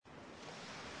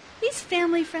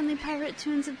family-friendly pirate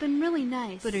tunes have been really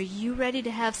nice. But are you ready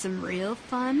to have some real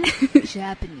fun?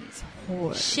 Japanese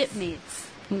horror. Shipmates.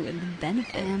 With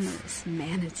benefits. Amorous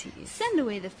manatees. Send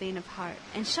away the faint of heart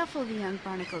and shuffle the young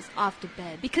barnacles off to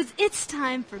bed, because it's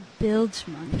time for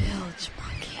Bilgemunky.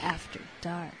 Bilgemunky After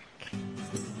Dark.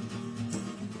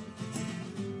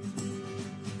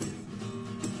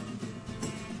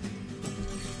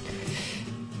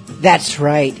 That's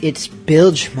right, it's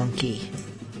Bilgemunky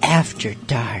After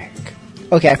Dark.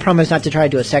 Okay, I promise not to try to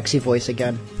do a sexy voice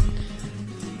again.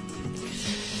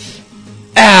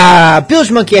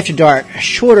 Bilgemunky After Dark.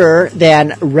 Shorter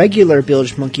than regular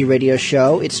Bilgemunky radio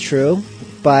show, it's true,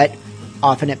 but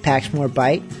often it packs more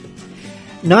bite.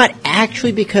 Not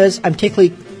actually because I'm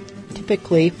typically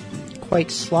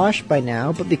quite sloshed by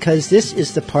now, but because this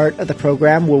is the part of the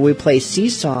program where we play sea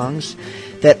songs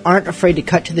that aren't afraid to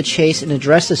cut to the chase and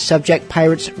address the subject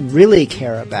pirates really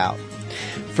care about.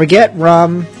 Forget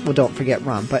rum. Well, don't forget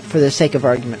rum, but for the sake of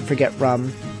argument, forget rum.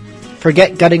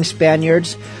 Forget gutting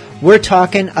Spaniards. We're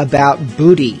talking about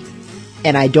booty,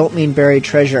 and I don't mean buried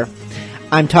treasure.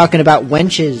 I'm talking about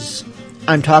wenches.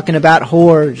 I'm talking about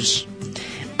whores.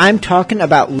 I'm talking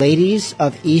about ladies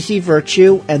of easy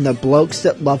virtue and the blokes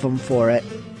that love them for it.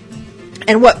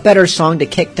 And what better song to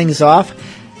kick things off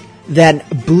than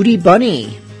Booty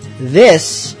Bunny?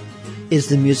 This is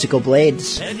the Musical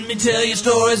Blades. Let me tell you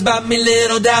stories about me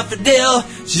little daffodil.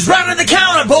 She's running the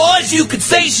counter, boys. You could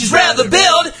say she's rather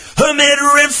built. Her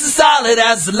mid-ribs as solid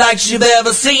as the likes you've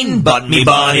ever seen. But me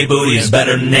bonny booty is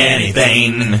better than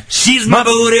anything. She's my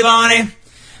booty bonny.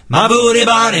 My booty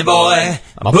bonny boy.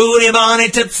 My booty bonny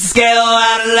tips the scale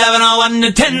at 11 or 1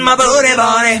 to 10. My booty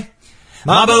bonny.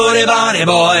 My booty bonny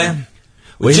boy.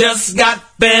 We just got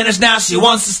finished, now she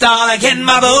wants to start again.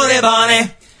 My booty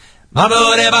bonny. My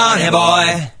booty bunny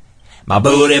boy. My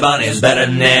booty bunny's better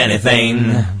than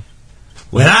anything.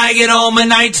 When I get home at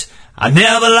night, I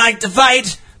never like to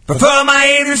fight. Prefer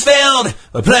my evenings filled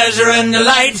with pleasure and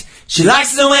delight. She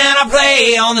likes it when I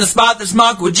play on the spot that's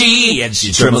marked with G. And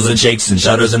she trembles and shakes and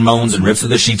shudders and moans and rips through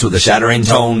the sheets with a shattering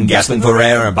tone. Gasping for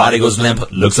air, her body goes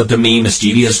limp, looks up to me,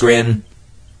 mischievous grin.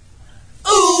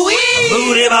 Ooh-wee! My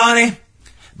booty bunny.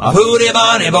 My booty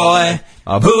bunny boy.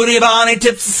 My booty bunny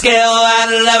tips the scale at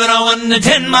 11 or 1 to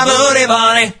 10. My booty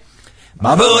bunny.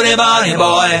 My booty bunny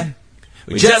boy.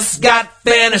 We just got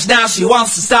finished, now she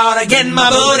wants to start again. My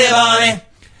booty bunny.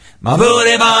 My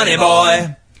booty bunny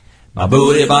boy. My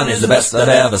booty bunny's the best I've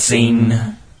ever seen.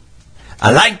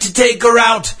 I like to take her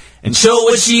out and show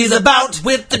what she's about.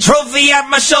 With the trophy at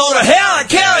my shoulder, hell, it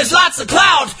carries lots of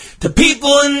clout to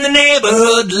people in the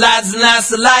neighborhood, lads and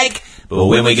lass alike. But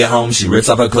when we get home, she rips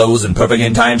off her clothes, and perfect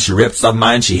in time, she rips off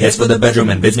mine. She heads for the bedroom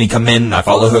and bids me come in. I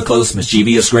follow her close,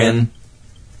 mischievous grin.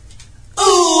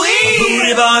 Ooh-wee! My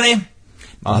booty bunny.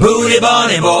 My booty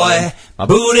bunny boy. My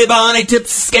booty bunny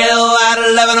tips the scale at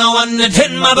 11 or 1 to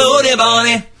 10. My booty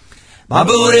bunny. My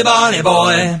booty bunny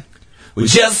boy. We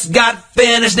just got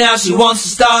finished, now she wants to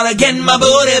start again. My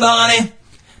booty bunny.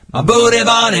 My booty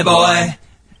bunny boy.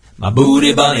 My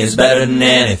booty bunny is better than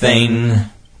anything.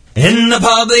 In the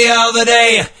pub the other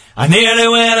day, I nearly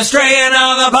went astray.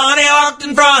 Another bunny walked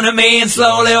in front of me and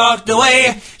slowly walked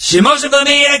away. She motioned for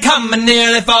me to come and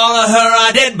nearly follow her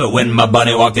I did. But when my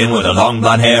bunny walked in with her long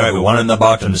blonde hair, everyone in the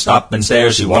bar turned to stop and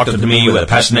stare. She walked up to me with a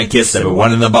passionate kiss.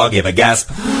 Everyone in the bar gave a gasp.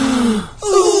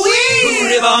 Ooh-wee!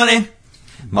 Booty bunny.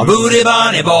 My booty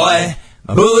bunny boy.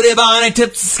 My booty bunny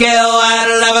tips the scale at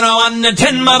 11 or 1 to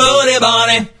 10. My booty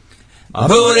bunny. My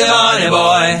booty bunny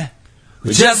boy.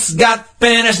 We just got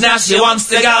finished, now she wants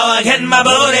to go again. My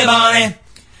booty bunny.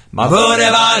 My booty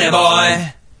bunny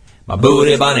boy. My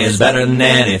booty bunny is better than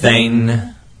anything.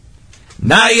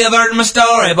 Now you've heard my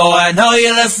story, boy, I know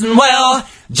you listen well.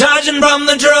 Judging from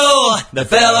the drool that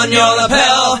fell on your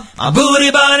lapel, my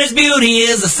booty bunny's beauty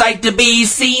is a sight to be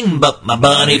seen. But my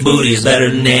bunny booty is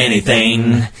better than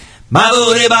anything. My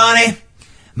booty bunny.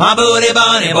 My booty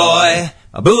bunny boy.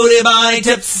 My booty bunny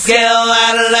tips the scale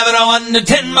at 11 or 1 to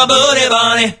 10. My booty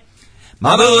bunny.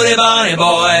 My booty bunny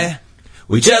boy.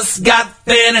 We just got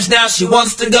finished, now she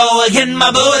wants to go again.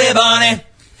 My booty bunny.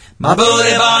 My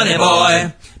booty bunny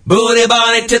boy. Booty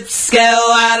bunny tips the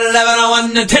scale at 11 or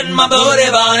 1 to 10. My booty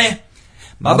bunny.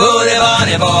 My booty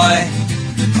bunny boy.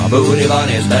 My booty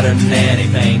bunny is better than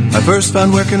anything. I first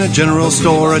found work in a general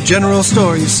store,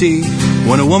 you see,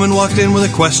 when a woman walked in with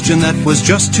a question that was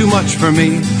just too much for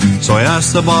me. So I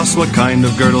asked the boss what kind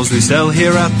of girdles we sell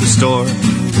here at the store.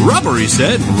 Rubber, he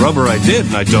said, and rubber I did,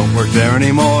 and I don't work there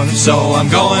anymore. So I'm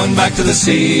going back to the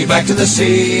sea,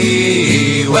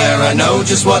 where I know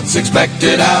just what's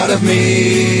expected out of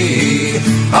me.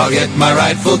 I'll get my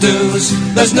rightful dues.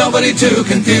 There's nobody to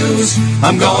confuse.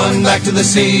 I'm going back to the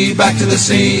sea, back to the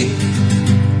sea.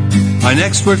 I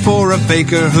next worked for a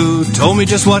baker who told me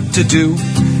just what to do.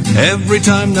 Every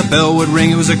time the bell would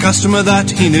ring, it was a customer that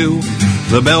he knew.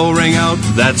 The bell rang out,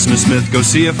 that's Miss Smith, go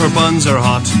see if her buns are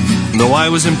hot. Though I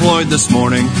was employed this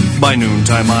morning, by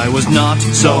noontime I was not.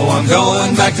 So I'm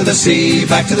going back to the sea,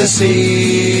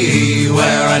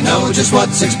 where I know just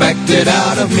what's expected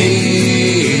out of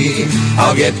me.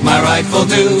 I'll get my rightful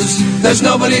dues, there's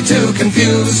nobody to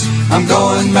confuse. I'm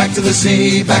going back to the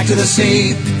sea, back to the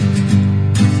sea.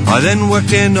 I then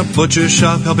worked in a butcher's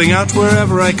shop, helping out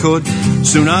wherever I could.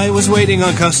 Soon I was waiting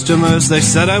on customers, they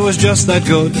said I was just that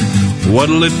good.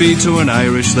 What'll it be to an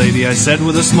Irish lady, I said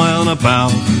with a smile and a bow.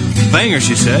 Bang her,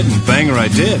 she said, and bang her I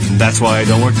did. That's why I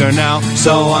don't work there now.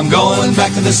 So I'm going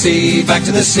back to the sea,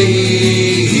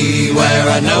 where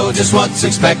I know just what's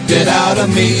expected out of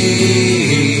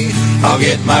me. I'll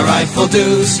get my rightful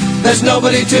dues, there's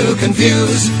nobody to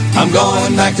confuse. I'm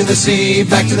going back to the sea,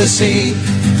 back to the sea.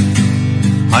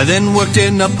 I then worked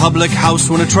in a public house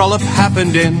when a trollop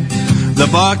happened in. The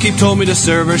barkeep told me to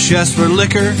serve her, she asked for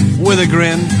liquor with a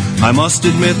grin. I must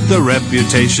admit the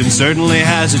reputation certainly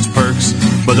has its perks,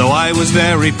 but though I was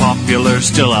very popular,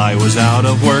 still I was out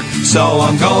of work. So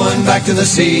I'm going back to the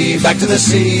sea,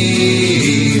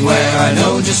 where I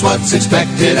know just what's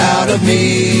expected out of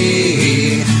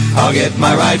me. I'll get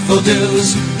my rightful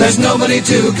dues, there's nobody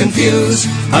to confuse.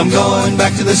 I'm going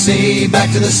back to the sea, back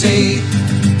to the sea.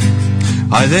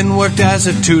 I then worked as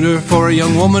a tutor for a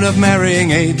young woman of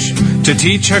marrying age, to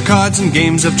teach her cards and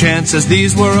games of chance, as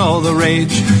these were all the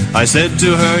rage. I said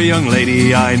to her, young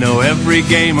lady, I know every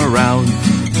game around.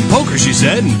 Poker, she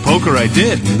said, and poker I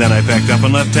did. Then I packed up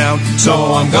and left town.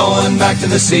 So I'm going back to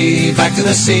the sea,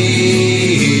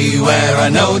 where I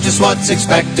know just what's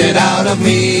expected out of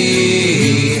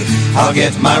me. I'll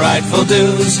get my rightful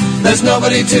dues, there's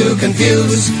nobody to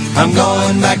confuse. I'm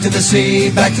going back to the sea,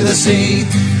 back to the sea.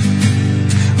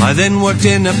 I then worked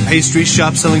in a pastry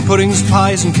shop selling puddings,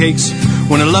 pies, and cakes.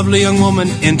 When a lovely young woman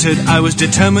entered, I was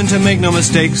determined to make no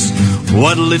mistakes.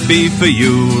 What'll it be for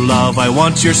you, love? I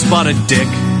want your spotted dick.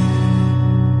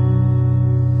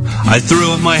 I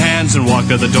threw up my hands and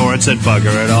walked out the door and said,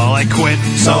 bugger it all, I quit.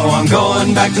 So I'm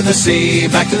going back to the sea,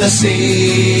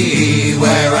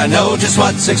 where I know just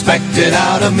what's expected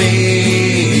out of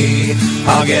me.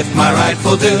 I'll get my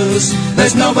rightful dues,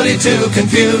 there's nobody to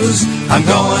confuse. I'm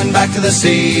going back to the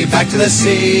sea,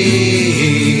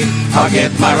 I'll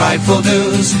get my rightful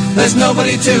dues, there's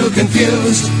nobody to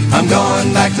confuse. I'm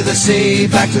going back to the sea,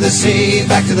 back to the sea.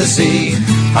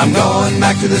 I'm going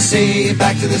back to the sea,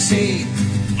 back to the sea.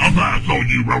 I'm back, all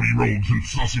you rowdy rogues and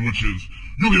saucy witches.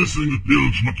 You'll be listening to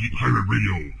Bilgemunky Pirate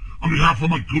Radio. On behalf of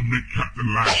my good mate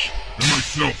Captain Lash and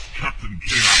myself, Captain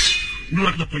Chaos, we'd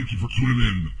like to thank you for tuning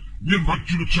in. We invite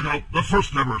you to check out the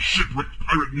first ever Shipwrecked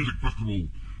Pirate Music Festival,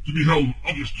 to be held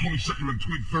August 22nd and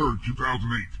 23rd,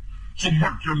 2008. So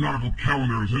mark your nautical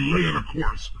calendars and lay in a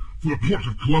course for the port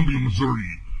of Columbia,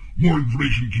 Missouri. More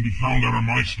information can be found on our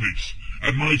MySpace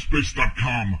at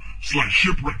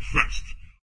myspace.com/shipwreckedfest.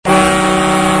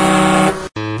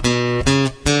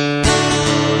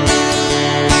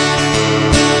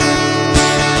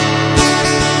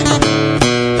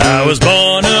 I was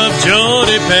born of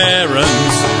Jody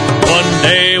parents one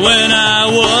day when I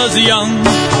was young.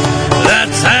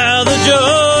 That's how the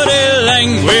Jody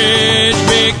language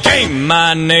became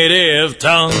my native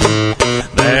tongue.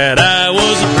 That I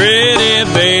was a pretty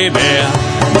baby,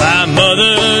 my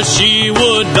mother she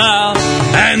would bow,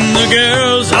 and the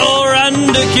girls all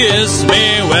run to kiss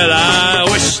me. Well, I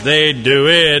wish they'd do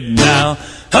it now.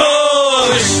 Oh, I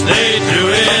wish they'd do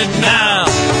it now.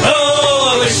 Oh,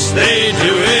 I wish they'd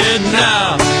do it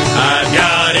now. I've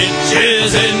got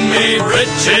itches in me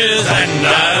britches, and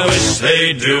I wish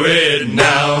they'd do it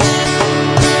now.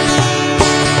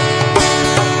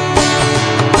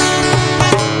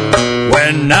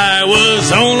 When I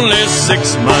was only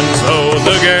 6 months old,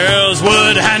 the girls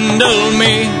would handle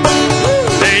me.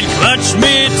 They'd clutch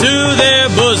me to their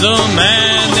bosom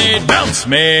and they'd bounce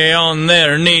me on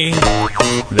their knee.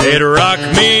 They'd rock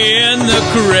me in the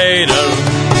cradle,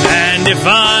 and if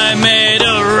I made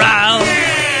a row,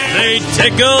 they'd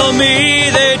tickle me,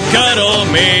 they'd cuddle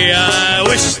me. I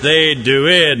wish they'd do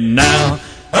it now.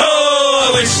 Oh,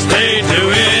 I wish they'd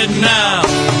do it now.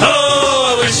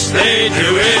 Oh, I wish they'd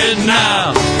do it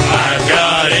now. I've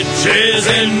got itches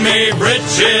in me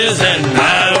britches, and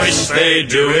I wish they'd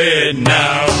do it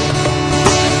now.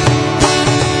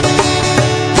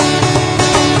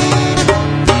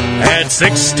 At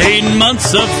 16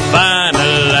 months, a fine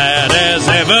lad as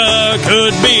ever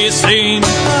could be seen.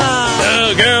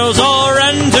 The girls all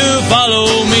ran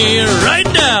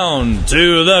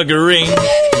to the green.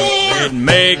 They'd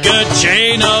make a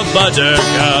chain of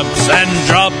buttercups and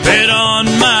drop it on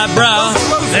my brow.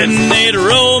 Then they'd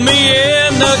roll me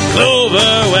in the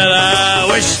clover. Well, I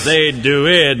wish they'd do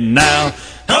it now.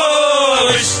 Oh, I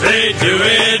wish they'd do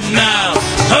it now.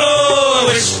 Oh, I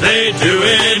wish they'd do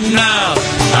it now.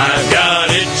 I've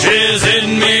got itches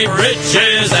in me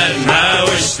britches, and I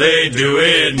wish they'd do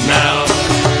it now.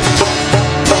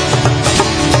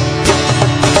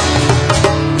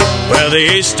 Well, the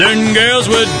eastern girls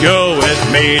would go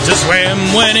with me to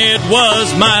swim when it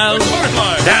was mild.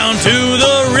 Down to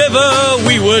the river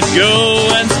we would go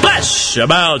and splash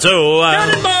about a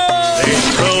while.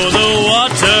 They'd throw the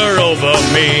water over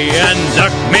me and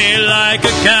duck me like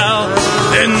a cow.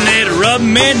 Then they'd rub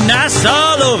me nice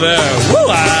all over. Woo,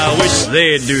 I wish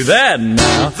they'd do that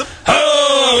now.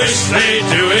 Oh, I wish they'd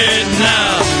do it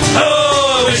now.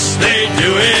 Oh, I wish they'd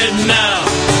do it now.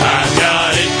 I've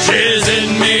got itches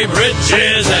in me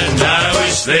britches, and I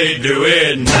wish they'd do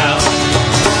it now.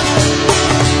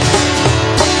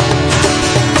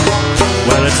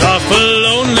 Well, it's awful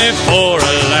lonely for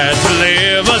a lad to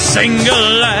live a single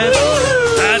life.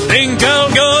 I think I'll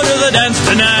go to the dance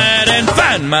tonight and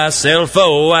find myself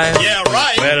a wife. Yeah,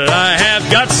 right. Well, I have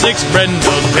got 6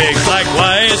 brindled pigs,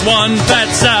 likewise 1 fat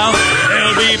sow.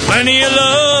 There'll be plenty of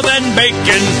love and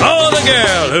bacon for the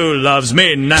girl who loves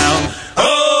me now.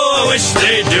 Oh, I wish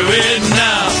they'd do it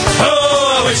now.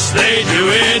 Oh, I wish they'd do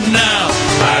it now.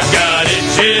 I've got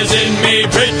itches in me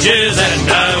britches, and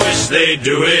I wish they'd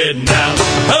do it now.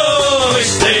 Oh, I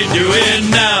wish they'd do it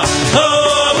now.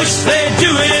 Oh, I wish they'd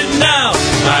do it now.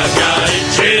 I've got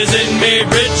itches in me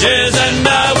britches, and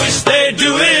I wish they'd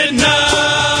do it now.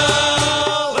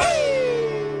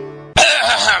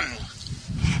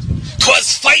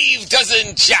 'Twas 5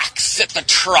 dozen jacks at the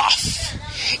trough.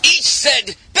 Each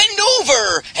said, bend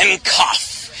over and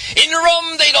cough. In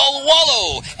rum they'd all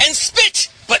wallow and spit,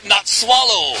 but not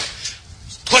swallow.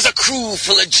 'Twas a crew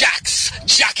full of jacks,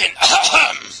 jackin',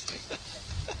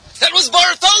 That was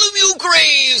Bartholomew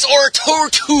Graves, or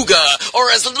Tortuga, or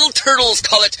as the little turtles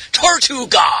call it,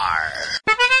 Tortugar.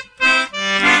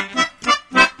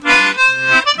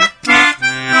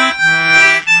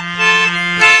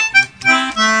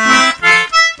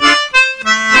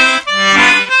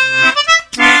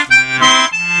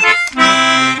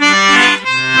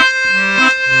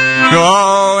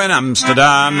 Oh, in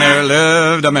Amsterdam there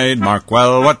lived a maid, mark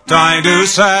well what I do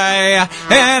say.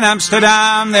 In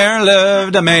Amsterdam there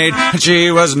lived a maid, and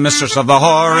she was mistress of the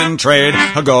whoring trade.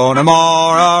 A go no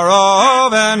more a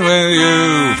roving with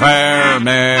you, fair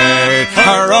maid.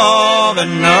 A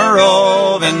roving,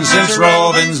 since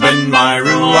roving's been my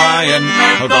ruin.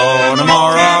 A go no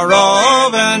more a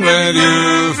roving with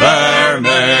you, fair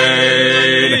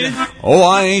maid. Oh,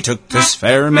 I took this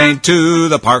fair maid to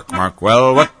the park, mark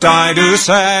well what I do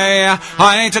say.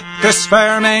 I took this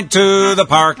fair maid to the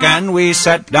park, and we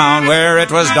sat down where it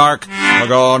was dark. We're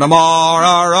going no more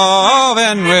a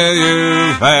roving with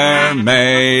you, fair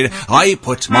maid. I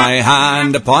put my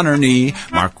hand upon her knee,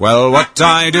 mark well what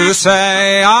I do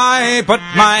say. I put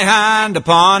my hand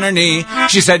upon her knee.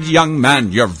 She said, young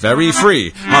man, you're very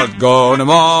free. I'll go no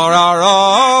more a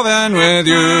roving with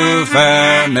you,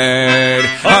 fair maid.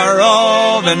 A roving,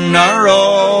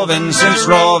 since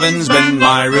roving's been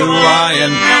my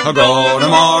ruin. I'll go no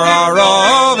more a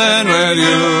roving with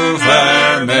you,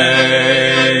 fair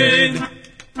maid.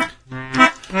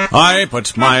 I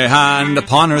put my hand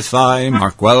upon her thigh,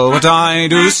 mark well what I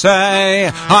do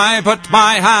say. I put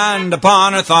my hand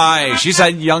upon her thigh. She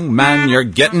said, young man, you're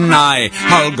getting nigh.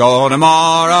 I'll go no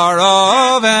more a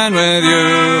roving with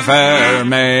you, fair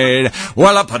maid.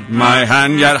 Well, I put my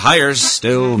hand yet higher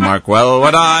still, mark well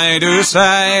what I do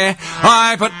say.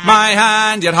 I put my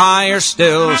hand yet higher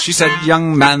still. She said,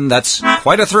 young man, that's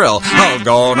quite a thrill. I'll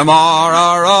go no more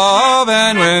a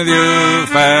roving with you,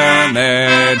 fair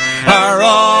maid. A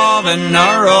roving,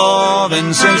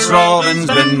 since roving's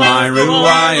been my ruin.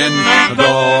 I'll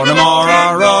go no more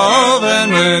a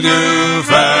roving with you,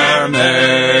 fair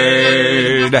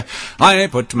maid. I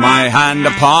put my hand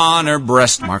upon her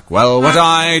breast, mark well what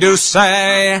I do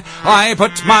say. I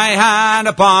put my hand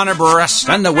upon her breast,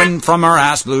 and the wind from her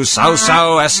ass blew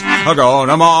south-southwest. I'll go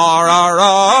no more a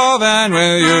roving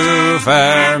with you,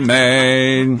 fair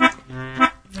maid.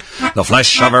 The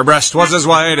flesh of her breast was as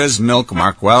white as milk,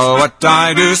 mark well what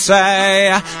I do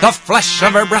say. The flesh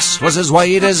of her breast was as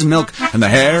white as milk, and the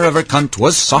hair of her cunt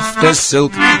was soft as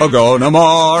silk. I'll go no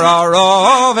more a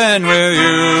roving with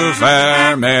you,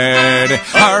 fair maid.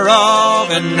 A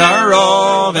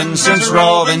roving, since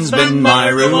roving's been my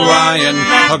ruin.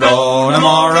 I'll go no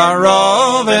more a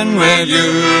roving with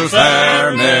you,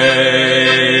 fair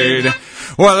maid.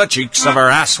 Well, the cheeks of her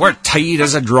ass were tight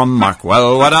as a drum, mark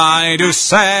well what I do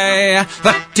say.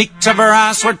 The cheeks of her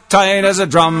ass were tight as a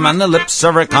drum, and the lips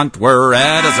of her cunt were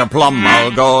red as a plum.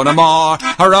 I'll go no more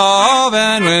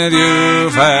a-roving with you,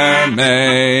 fair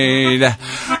maid.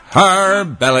 Her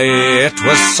belly, it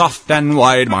was soft and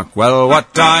wide, mark well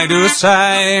what I do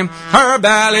say. Her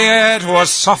belly, it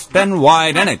was soft and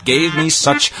wide, and it gave me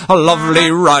such a lovely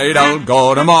ride. I'll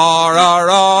go no more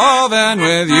a-roving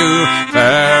with you,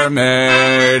 fair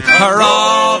maid.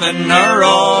 A-roving,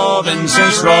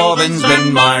 since roving's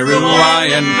been my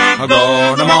ruin. I'll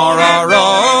go no more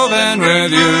a-roving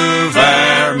with you,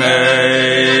 fair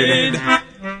maid.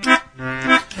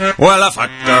 Well, I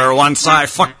fucked her once, I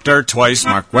fucked her twice,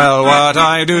 mark well what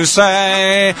I do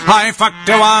say. I fucked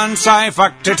her once, I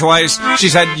fucked her twice. She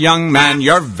said, young man,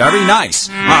 you're very nice.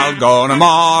 I'll go no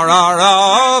more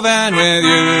a-roving with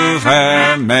you,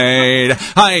 fair maid.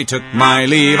 I took my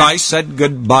leave, I said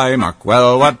goodbye, mark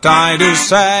well what I do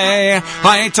say.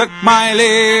 I took my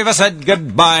leave, I said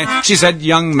goodbye. She said,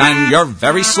 young man, you're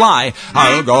very sly.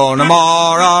 I'll go no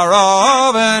more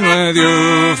a-roving with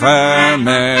you, fair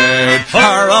maid.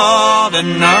 A-roving,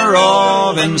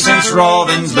 since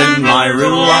roving's been my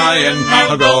ruin.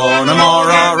 I'll go no more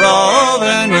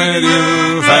a-roving with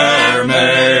you, fair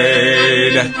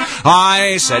maid.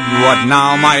 I said, what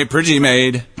now, my pretty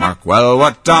maid? Mark well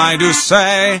what I do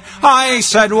say. I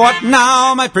said, what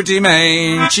now, my pretty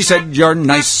maid? She said, you're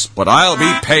nice, but I'll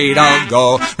be paid. I'll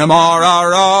go no more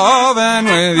a-roving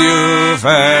with you,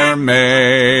 fair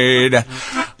maid.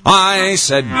 I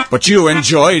said, but you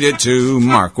enjoyed it too.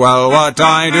 Mark well what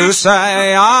I do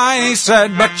say. I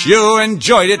said, but you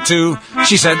enjoyed it too.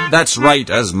 She said, that's right,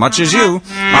 as much as you.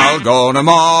 I'll go no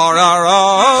more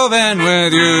a-roving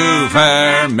with you,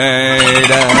 fair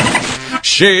maid.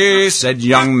 She said,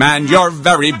 young man, you're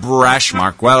very brash.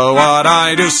 Mark well what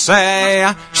I do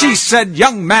say. She said,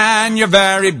 young man, you're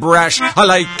very brash. I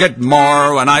like it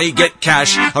more when I get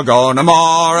cash. I'll go no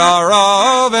more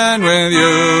a-roving with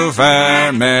you,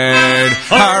 fair maid.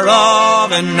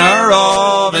 A-roving,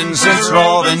 since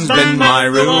roving's been my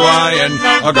ruin.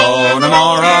 I'll go no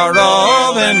more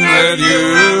a-roving with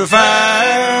you,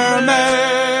 fair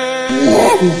maid.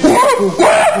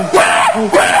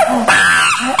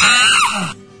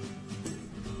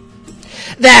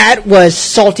 That was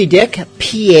Salty Dick,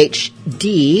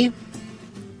 Ph.D.,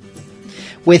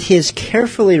 with his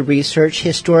carefully researched,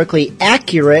 historically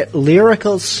accurate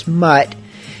lyrical smut.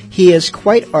 He is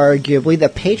quite arguably the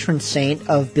patron saint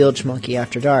of Bilgemunky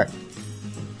After Dark.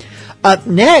 Up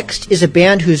next is a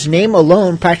band whose name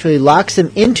alone practically locks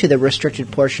them into the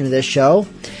restricted portion of this show.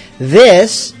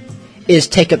 This is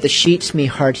Take Up the Sheets, Me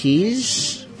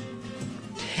Hearties,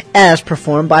 as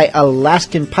performed by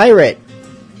Alaskan Pirate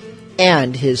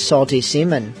and his salty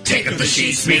seamen. Take up the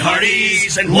sheets, me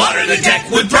hearties, and water the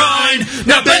deck with brine.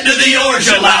 Now bend to the oars,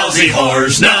 you lousy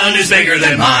whores, none is bigger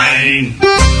than mine.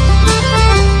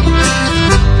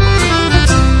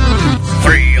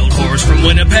 Three old whores from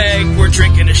Winnipeg were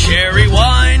drinking a sherry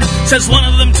wine. Says one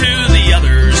of them to the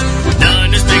others,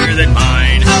 none is bigger than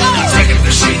mine. Now take up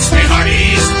the sheets, me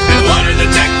hearties, and water the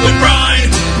deck with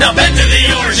brine. Now bend to the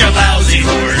oars, you lousy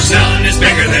whores, none is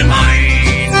bigger than mine.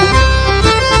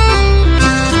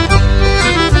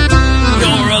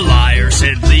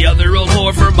 Said the other old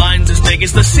whore, for mine's as big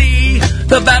as the sea.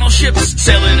 The battleships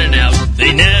sail in and out,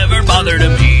 they never bother to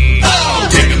me. Oh,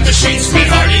 take up the sheets, me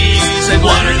hearties, and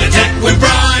water the deck with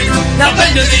brine. Now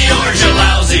bend to the oars, you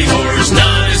lousy whores,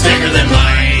 none is bigger than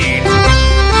mine.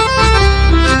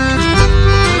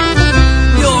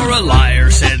 You're a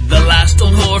liar, said the last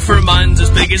old whore, for mine's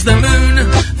as big as the moon.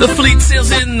 The fleet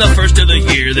sails in the first of the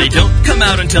year, they don't come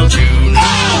out until June.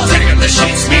 Oh, take up the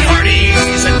sheets, me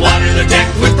hearties, and water the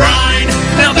deck with brine.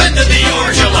 Now bend to the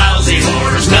oars, you lousy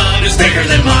whores, none is bigger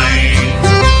than mine.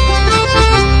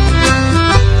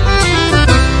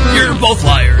 You're both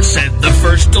liars, said the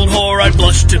first old whore, I'd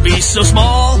blush to be so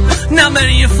small. Now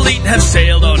many a fleet have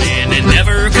sailed on in and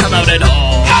never come out at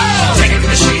all. Oh, take up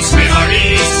the sheets, me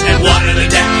hearties, and water the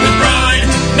deck with brine.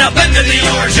 Now bend to the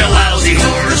oars, you lousy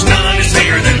whores, none is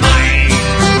bigger than mine.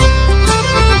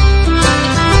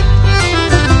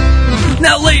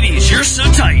 Now ladies, you're so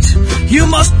tight, you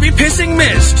must be pissing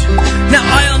mist. Now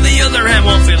I on the other hand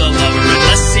won't feel a lover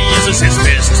unless he uses his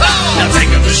fist. Oh! Now take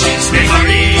up the sheets, me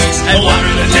hearties, and water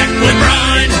the deck with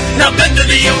brine. Now bend to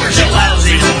the oars, you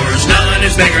lousy whores, none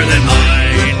is bigger than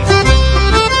mine.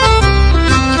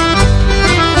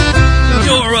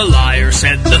 You're a liar,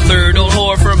 said the third old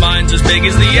whore, for mine's as big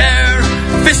as the air.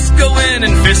 Fists go in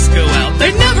and fists go out,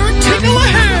 they never tickle a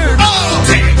hair. Oh!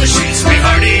 Take up the sheets, me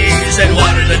hearties, and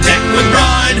water the deck with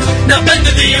brine. Now bend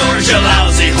to the oars, you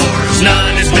lousy whores,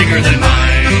 none is bigger than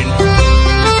mine.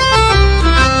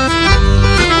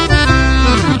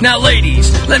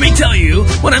 ladies, let me tell you,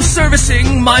 when I'm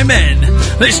servicing my men,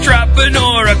 they strap an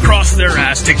oar across their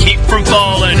ass to keep from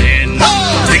falling in.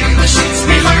 Take up the sheets,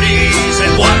 me hearties,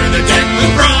 and water the deck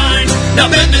with brine. Now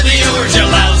bend to the oars, you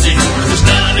lousy oars, there's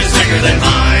none is bigger than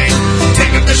mine.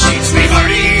 Take up the sheets, me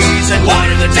hearties, and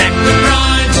water the deck with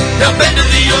brine. Now bend to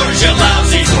the oars, you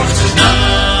lousy oars, there's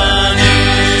none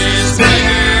is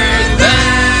bigger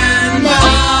than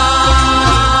mine.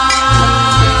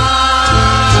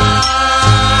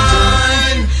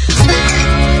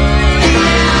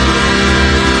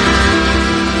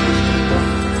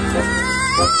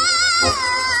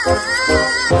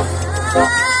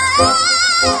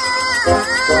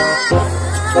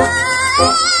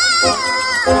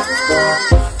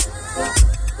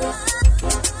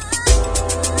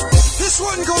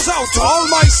 To all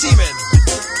my seamen,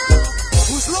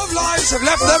 whose love lives have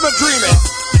left them a dreaming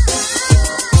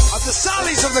of the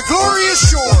sallies of the glorious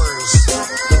shores,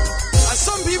 as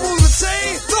some people would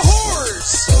say, the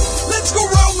whores. Let's go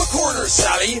round the corner,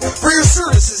 Sally, for your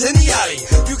services in the alley.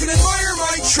 You can admire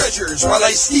my treasures while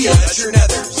I steal at your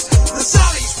nethers. The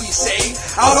sallies, we say,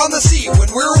 out on the sea when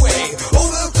we're away.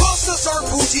 Oh, they'll cost us our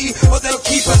booty, but they'll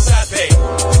keep us at bay.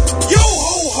 Yo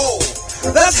ho ho!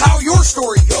 That's how your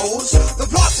story goes. The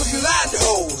plots of you land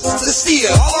hoes to steal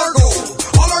all our gold,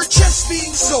 all our chests being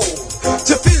sold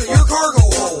to fill your cargo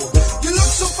hold. You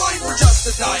look so fine for just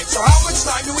a dime, so how much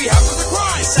time do we have for the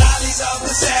crime? Sallies of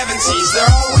the seven seas, they're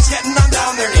always getting on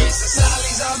down their knees. The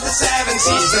sallies of the seven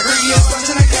seas, the greediest bunch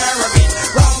in the Caribbean.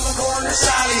 Round the corner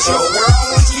Sally show, we're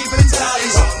always keeping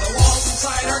tallies on the walls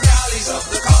inside our galleys of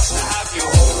the cost to have you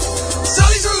home.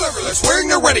 Sallies are liverless, wearing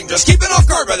their wedding dress, keeping off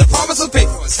guard by the promise of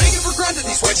faithfulness. Taken for granted,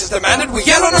 these wenches demanded we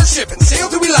get on our ship and sail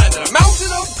till we land in a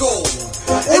mountain of gold,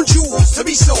 or jewels to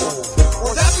be sold,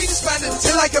 or that we disbanded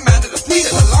until I commanded a fleet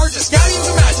of the largest galleons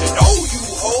imagined. Oh, you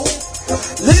ho!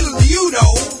 Little do you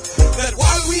know that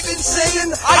while we've been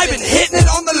sailing, I've been hitting it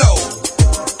on the low.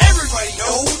 Everybody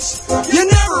knows you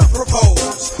never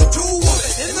propose to a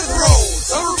woman in the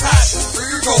throes of her passion for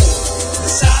your gold.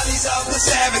 The sallies of the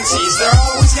seven seas, they're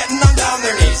always getting on down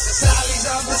their knees. The sallies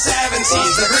of the seven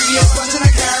seas, the greediest bunch in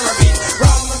the Caribbean.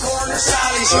 Round the corner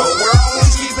Sally show, we're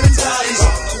always keeping tallies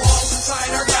on the walls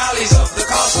inside our galleys of the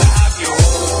cost to have you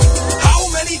home. How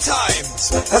many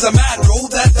times has a man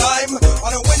rolled that dime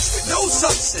on a wench with no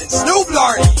substance, no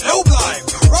blarney, no blime?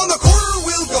 Round the corner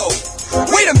we'll go.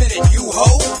 Wait a minute, you ho!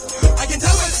 I can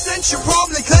tell by the stench you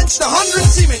probably clenched 100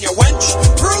 seamen, you wench,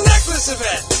 for a necklace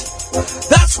event.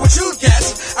 That's what you'll get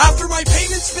after my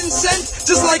payment's been sent.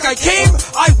 Just like I came,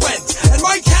 I went, and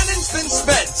my cannon's been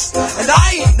spent. And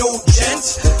I ain't no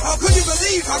gent. How could you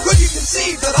believe, how could you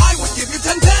conceive that I would give you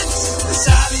 10 pence? The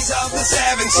sallies of the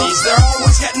seven seas, they're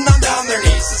always getting on down their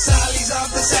knees. The sallies of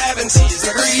the seven seas,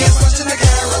 the greediest bunch in the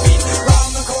Caribbean.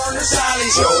 Round the corner Sally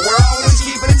show, we're always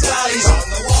keeping tallies on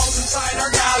the walls inside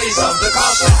our galleys of the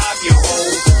cost to have you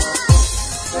hold.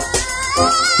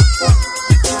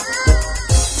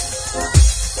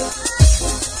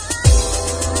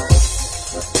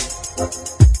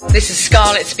 This is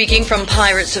Scarlett speaking from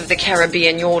Pirates of the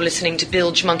Caribbean. You're listening to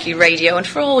Bilgemunky Radio, and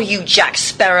for all you Jack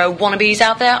Sparrow wannabes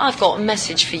out there, I've got a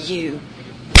message for you.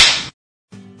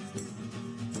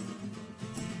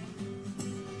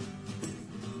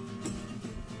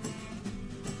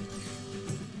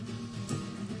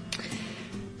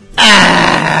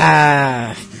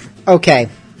 Okay.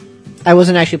 I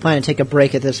wasn't actually planning to take a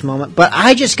break at this moment, but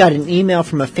I just got an email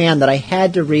from a fan that I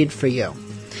had to read for you.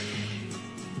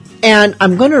 And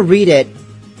I'm going to read it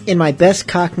in my best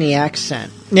Cockney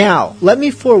accent. Now, let me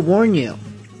forewarn you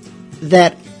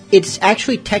that it's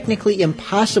actually technically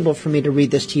impossible for me to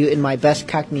read this to you in my best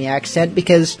Cockney accent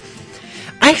because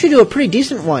I actually do a pretty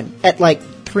decent one at like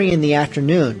 3 in the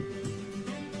afternoon.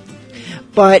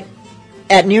 But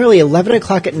at nearly 11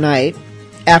 o'clock at night,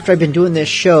 after I've been doing this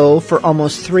show for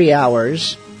almost 3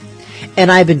 hours,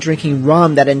 and I've been drinking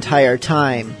rum that entire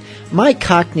time, my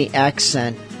Cockney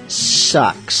accent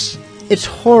sucks. It's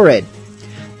horrid.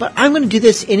 But I'm going to do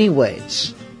this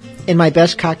anyways, in my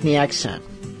best Cockney accent,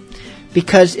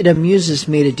 because it amuses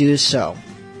me to do so.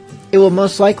 It will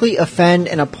most likely offend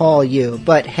and appall you,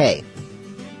 but hey,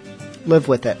 live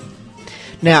with it.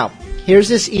 Now, here's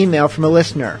this email from a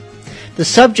listener. The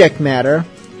subject matter,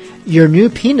 your new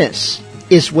penis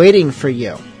is waiting for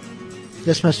you.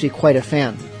 This must be quite a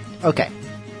fan. Okay.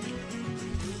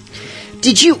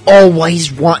 Did you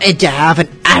always wanted to have an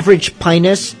average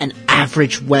penis and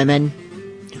average women?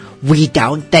 We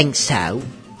don't think so.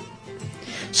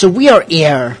 So we are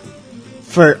here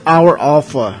for our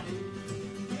offer.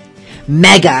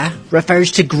 Mega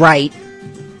refers to great,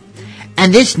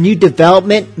 and this new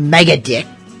development, Mega Dick,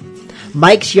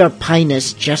 Makes your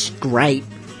penis just great.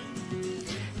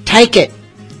 Take it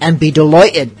and be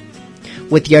delighted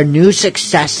with your new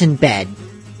success in bed.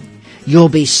 You'll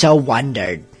be so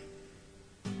wondered.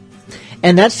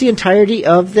 And that's the entirety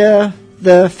of the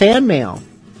fan mail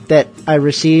that I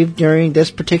received during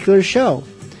this particular show.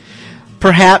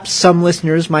 Perhaps some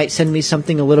listeners might send me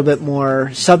something a little bit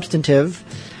more substantive,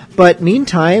 but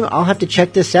meantime, I'll have to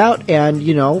check this out and,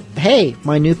 hey,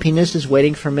 my new penis is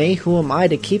waiting for me. Who am I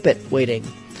to keep it waiting?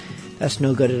 That's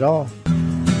no good at all.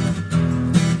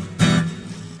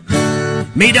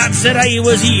 Me dad said I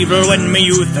was evil when my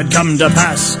youth had come to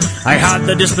pass. I had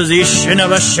the disposition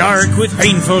of a shark with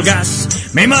painful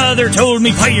gas. My mother told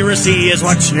me piracy is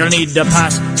what you'll need to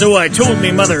pass. So I told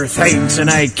me mother thanks and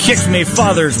I kicked me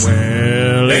father's.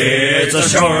 Well, it's a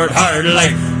short, hard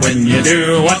life when you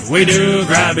do what we do,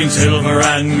 grabbing silver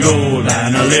and gold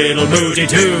and a little booty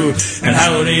too. And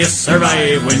how do you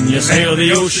survive when you sail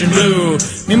the ocean blue?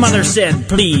 My mother said,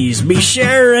 please be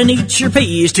sure and eat your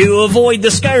peas to avoid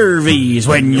the scurvies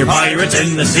when you're pirates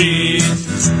in the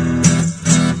seas.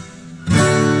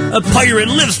 A pirate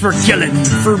lives for killing,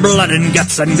 for blood and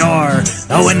guts and gore.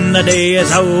 Though when the day is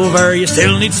over, you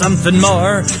still need something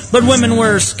more. But women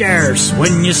were scarce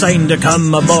when you signed to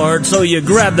come aboard, so you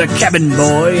grab the cabin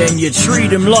boy and you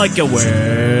treat him like a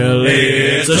whale.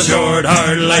 It's a short,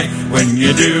 hard life when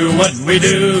you do what we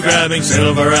do, grabbing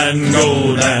silver and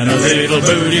gold and a little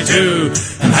booty too.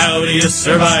 And how do you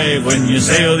survive when you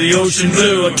sail the ocean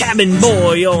blue? A cabin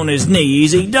boy on his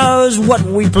knees, he does what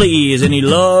we please, and he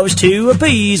loves to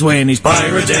appease when he's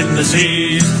pirate in the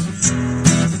seas.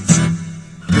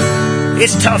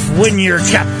 It's tough when your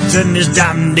captain is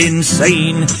damned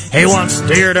insane. He once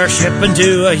steered our ship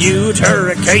into a huge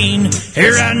hurricane. He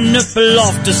ran up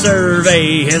aloft to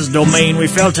survey his domain. We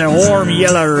felt a warm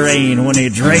yellow rain when he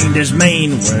drained his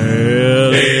main.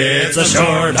 Well, it's a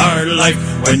short, hard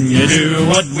life when you do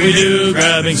what we do,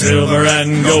 grabbing silver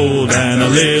and gold and a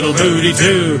little booty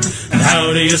too. And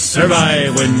how do you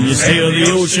survive when you sail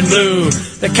the ocean blue?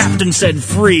 The captain said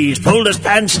freeze, pulled his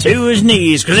pants to his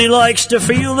knees, 'cause he likes to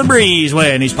feel the breeze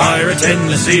when he's pirate in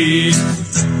the seas.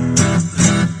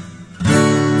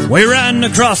 We ran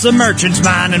across a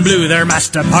merchantman and blew their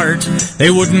mast apart.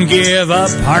 They wouldn't give up,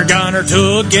 our gunner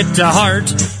took it to heart.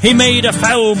 He made a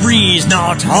foul breeze,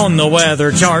 not on the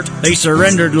weather chart. They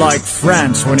surrendered like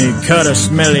France when he cut a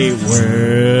smelly.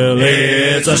 Well,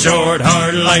 it's a short,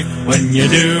 hard life when you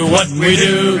do what we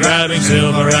do, grabbing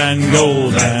silver and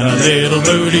gold and a little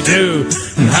booty too.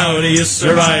 And how do you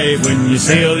survive when you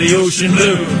sail the ocean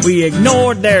blue? We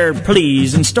ignored their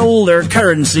pleas and stole their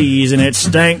currencies, and it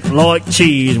stank like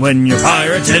cheese when you're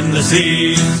pirates in the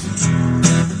seas.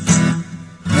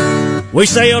 We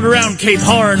sailed around Cape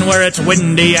Horn where it's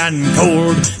windy and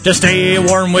cold. To stay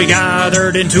warm we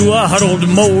gathered into a huddled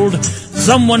mold.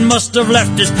 Someone must have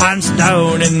left his pants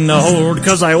down in the hold,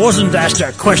 'cause I wasn't asked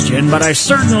a question, but I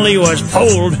certainly was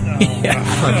polled.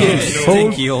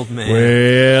 Stinky old man.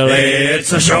 Well,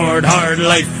 it's a short, hard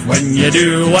life when you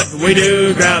do what we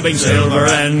do, grabbing silver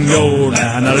and gold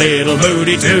and a little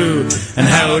booty too. And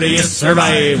how do you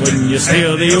survive when you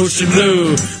sail the ocean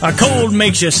blue? A cold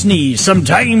makes you sneeze,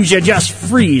 sometimes you just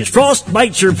freeze. Frost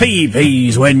bites your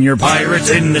pee-pees when you're pirates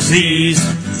in the seas.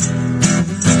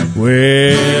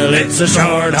 Well, it's a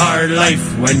short, hard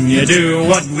life when you do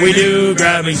what we do,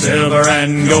 grabbing silver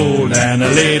and gold and a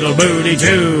little booty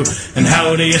too. And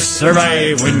how do you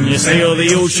survive when you sail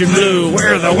the ocean blue?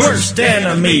 We're the worst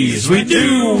enemies, we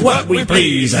do what we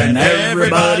please, and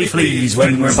everybody flees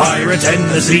when we're pirates in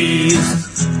the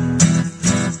seas.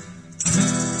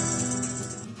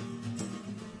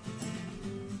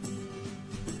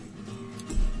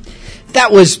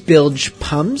 That was Bilge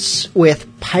Pumps with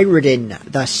Piratin'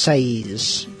 the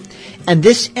Seas. And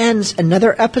this ends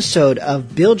another episode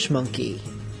of Bilgemunky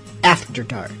After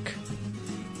Dark.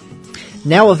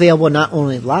 Now available not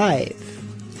only live,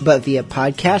 but via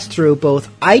podcast through both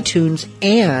iTunes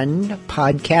and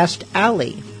Podcast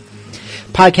Alley.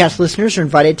 Podcast listeners are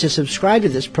invited to subscribe to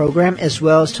this program as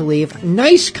well as to leave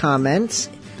nice comments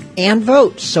and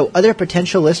votes so other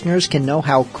potential listeners can know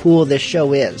how cool this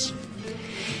show is.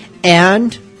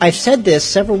 And I've said this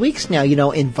several weeks now,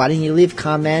 inviting you to leave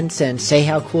comments and say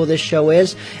how cool this show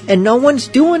is, and no one's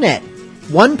doing it.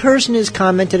 One person has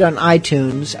commented on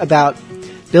iTunes about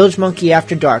Bilgemunky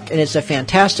After Dark, and it's a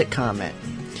fantastic comment.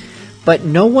 But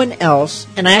no one else,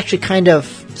 and I actually kind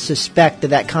of suspect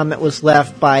that comment was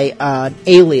left by an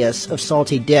alias of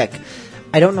Salty Dick.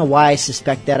 I don't know why I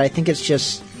suspect that. I think it's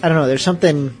just, I don't know, there's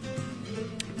something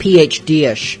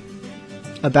PhD-ish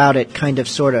about it, kind of,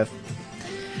 sort of.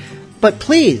 But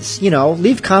please,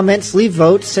 leave comments, leave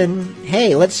votes, and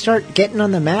hey, let's start getting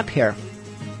on the map here.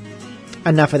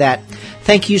 Enough of that.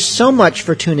 Thank you so much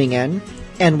for tuning in,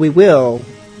 and we will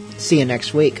see you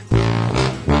next week.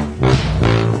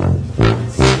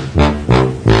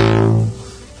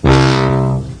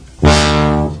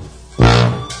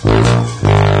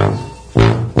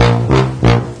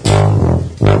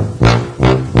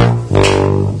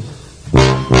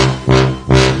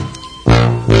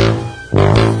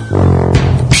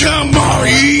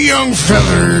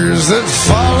 Feathers that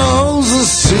follows the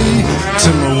sea to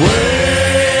my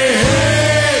way.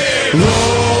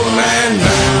 Roll the man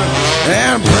down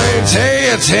and pray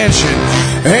pay attention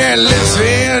and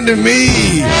listen to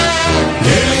me.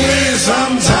 Give me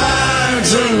some time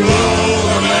to roll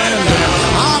the man down.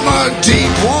 I'm a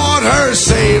deep water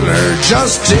sailor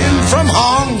just in from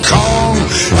Hong Kong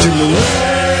to the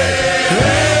way.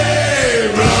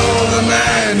 Blow the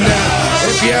man down.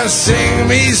 If you sing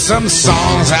me some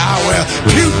songs, I will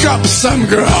puke up some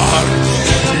grog.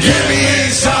 Give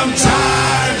me some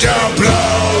time to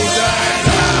blow that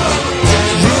down.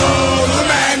 Blow the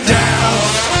man down.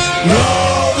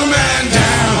 Blow the man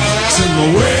down. Sing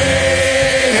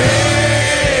away.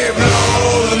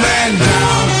 Blow the man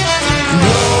down.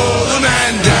 Blow the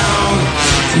man down.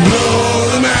 Blow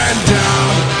the man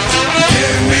down.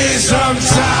 Give me some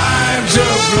time to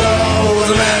blow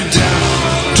the man down.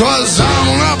 'Twas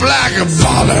on a black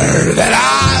baller that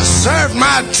I served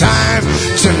my time.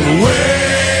 Sing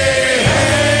away,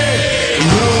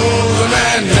 roll the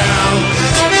man down.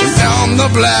 On the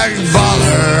black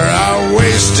baller, I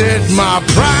wasted my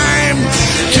prime.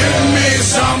 Give me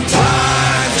some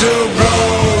time to blow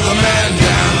the man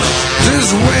down. This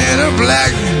winter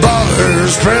black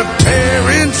baller's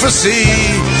preparing for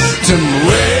sea. Sing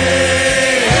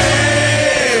away,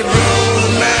 blow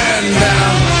the man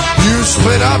down.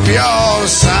 Split up your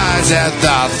sides at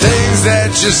the things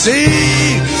that you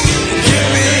see. Give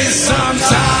me some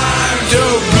time to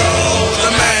blow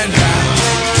the man down.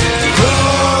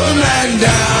 Blow the man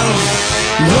down.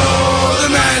 Blow the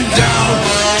man down.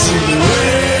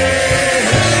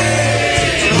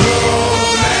 Blow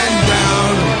the man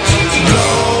down.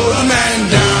 Blow the man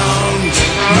down.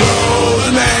 Blow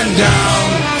the man down.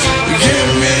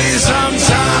 Give me some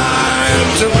time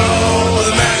to blow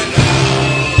the man down.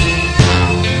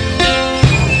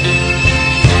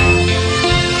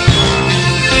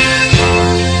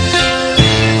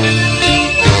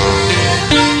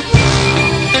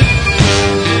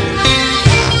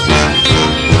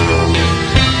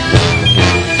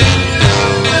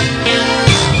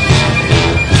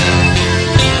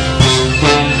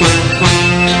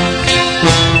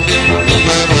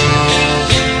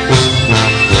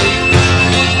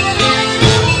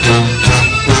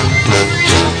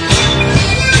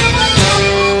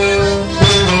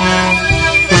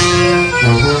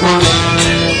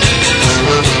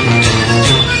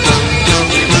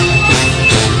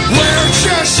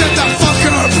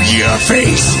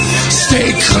 Face,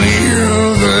 stay clear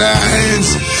of the lines.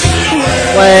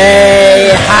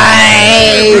 Way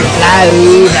high,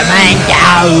 blow the man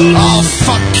down. I'll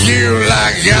fuck you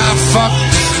like I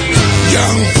fucked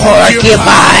young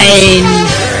porcupine.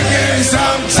 Give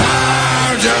some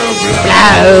time to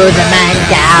blow the man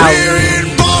down. We're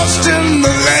in Boston,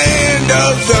 the land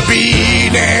of the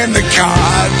bean and the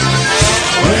cod.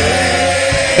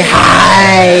 Way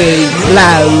high,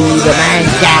 blow the man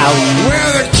down.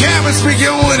 Where the cabins speak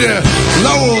only to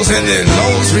Lowell's and then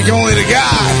Lowell's speak only to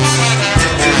God.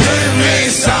 Give me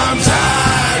some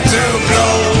time to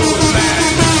blow the man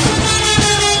down.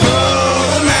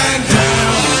 Blow the man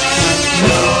down.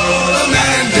 Blow the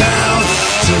man down.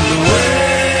 To the way.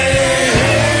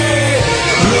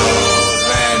 Blow the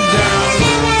man down.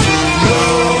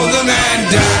 Blow the man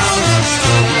down.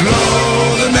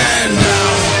 Blow the man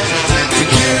down.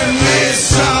 Give me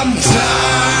some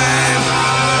time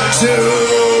to